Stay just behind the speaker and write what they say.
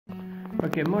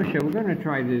Okay, Moshe, we're going to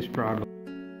try this problem.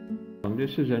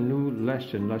 This is a new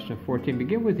lesson, lesson 14.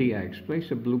 Begin with the x. Place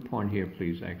a blue pawn here,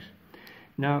 please, x.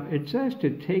 Now, it says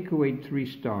to take away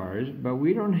 3 stars, but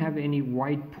we don't have any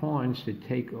white pawns to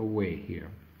take away here.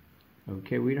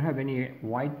 Okay, we don't have any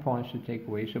white pawns to take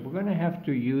away, so we're going to have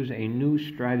to use a new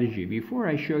strategy. Before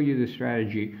I show you the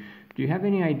strategy, do you have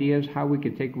any ideas how we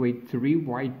could take away 3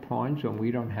 white pawns when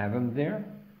we don't have them there?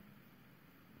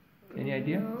 Any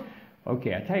idea? No.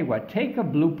 Okay, I'll tell you what. Take a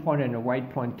blue pawn and a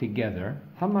white pawn together.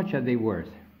 How much are they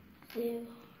worth? 0.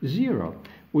 0.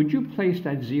 Would you place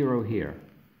that 0 here?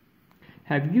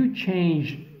 Have you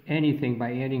changed anything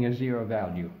by adding a 0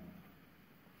 value?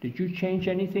 Did you change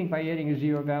anything by adding a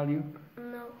 0 value?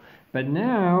 No. But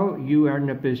now you are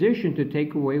in a position to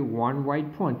take away 1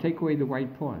 white pawn. Take away the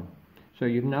white pawn. So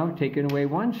you've now taken away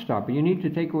 1 star, but you need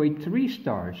to take away 3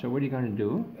 stars. So what are you going to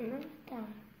do?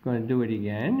 Going to do it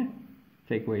again.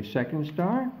 Take away 2nd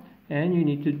star, and you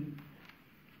need to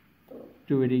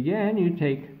do it again. You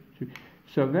take 2.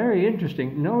 So very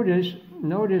interesting. Notice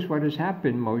what has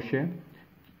happened, Moshe.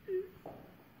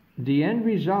 The end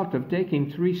result of taking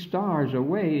 3 stars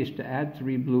away is to add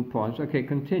 3 blue pawns. Okay,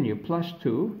 continue. Plus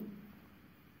 2.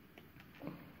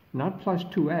 Not plus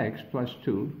 2x, plus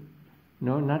 2.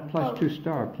 No, not plus 2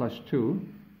 star, plus 2.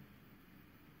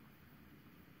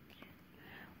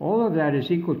 All of that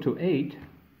is equal to 8.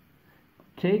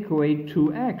 Take away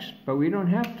 2x, but we don't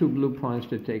have 2 blue pawns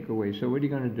to take away. So what are you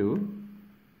going to do?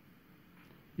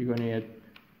 You're going to add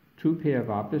 2 pair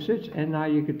of opposites, and now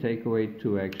you can take away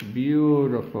 2x.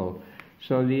 Beautiful.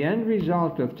 So the end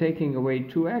result of taking away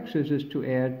 2x's is to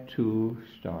add 2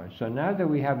 stars. So now that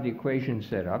we have the equation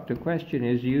set up, the question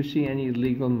is, do you see any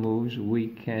legal moves we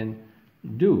can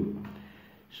do?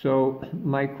 So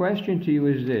my question to you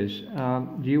is this.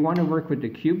 Do you want to work with the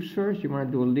cubes first? Do you want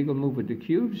to do a legal move with the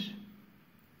cubes?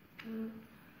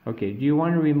 Okay, do you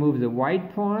want to remove the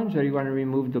white pawns or do you want to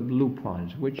remove the blue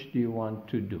pawns? Which do you want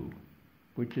to do?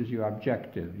 Which is your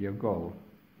objective, your goal?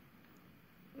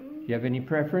 Do you have any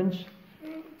preference?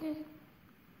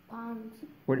 Pawns.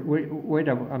 Wait,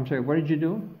 I'm sorry, what did you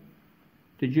do?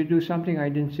 Did you do something? I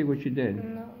didn't see what you did.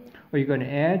 No. Are you going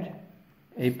to add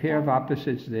a pair of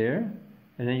opposites there?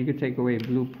 And then you can take away a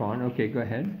blue pawn. Okay, go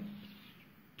ahead.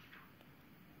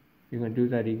 You're going to do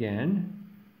that again.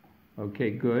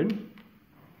 Okay, good.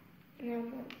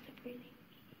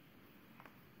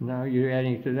 Now you're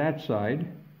adding to that side.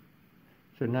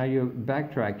 So now you're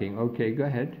backtracking. Okay, go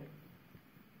ahead.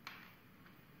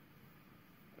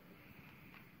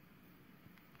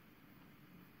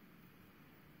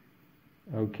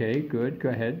 Okay, good. Go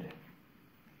ahead.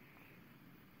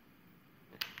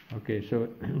 Okay,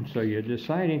 so you're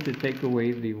deciding to take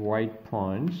away the white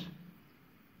pawns.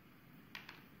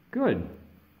 Good.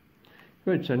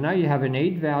 Good, so now you have an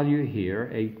 8 value here,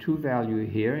 a 2 value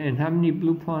here, and how many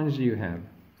blue pawns do you have?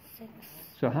 6.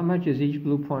 So how much is each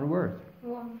blue pawn worth?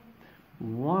 1.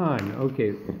 1,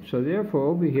 okay, so therefore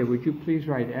over here, would you please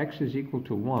write x is equal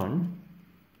to 1.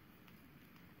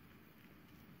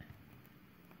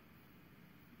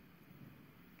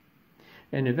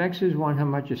 And if x is 1, how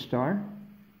much is star?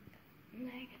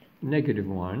 Negative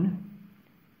 1.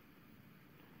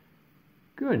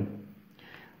 Good.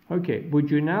 Okay, would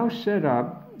you now set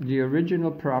up the original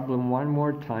problem one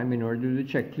more time in order to do the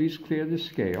check? Please clear the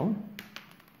scale.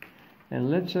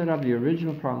 And let's set up the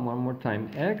original problem one more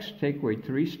time. X, take away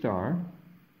 3 star.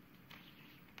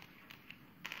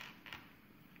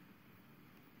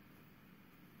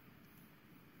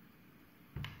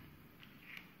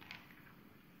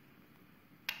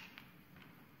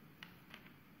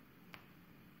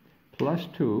 Plus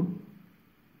 2.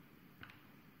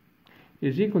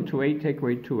 Is equal to 8, take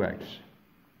away 2x.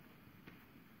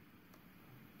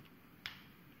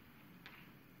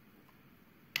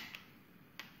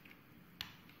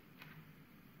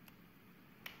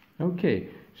 Okay,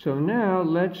 so now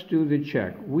let's do the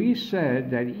check. We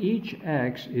said that each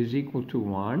x is equal to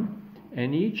 1,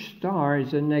 and each star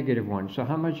is a negative 1. So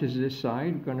how much is this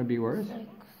side going to be worth? 6.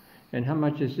 And how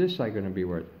much is this side going to be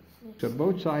worth? 6. So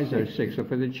both sides are 6. So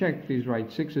for the check, please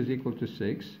write 6 is equal to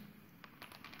 6.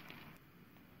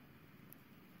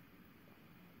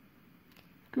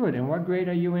 Good. And what grade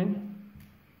are you in?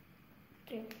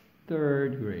 3.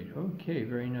 3rd grade. Okay,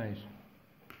 very nice.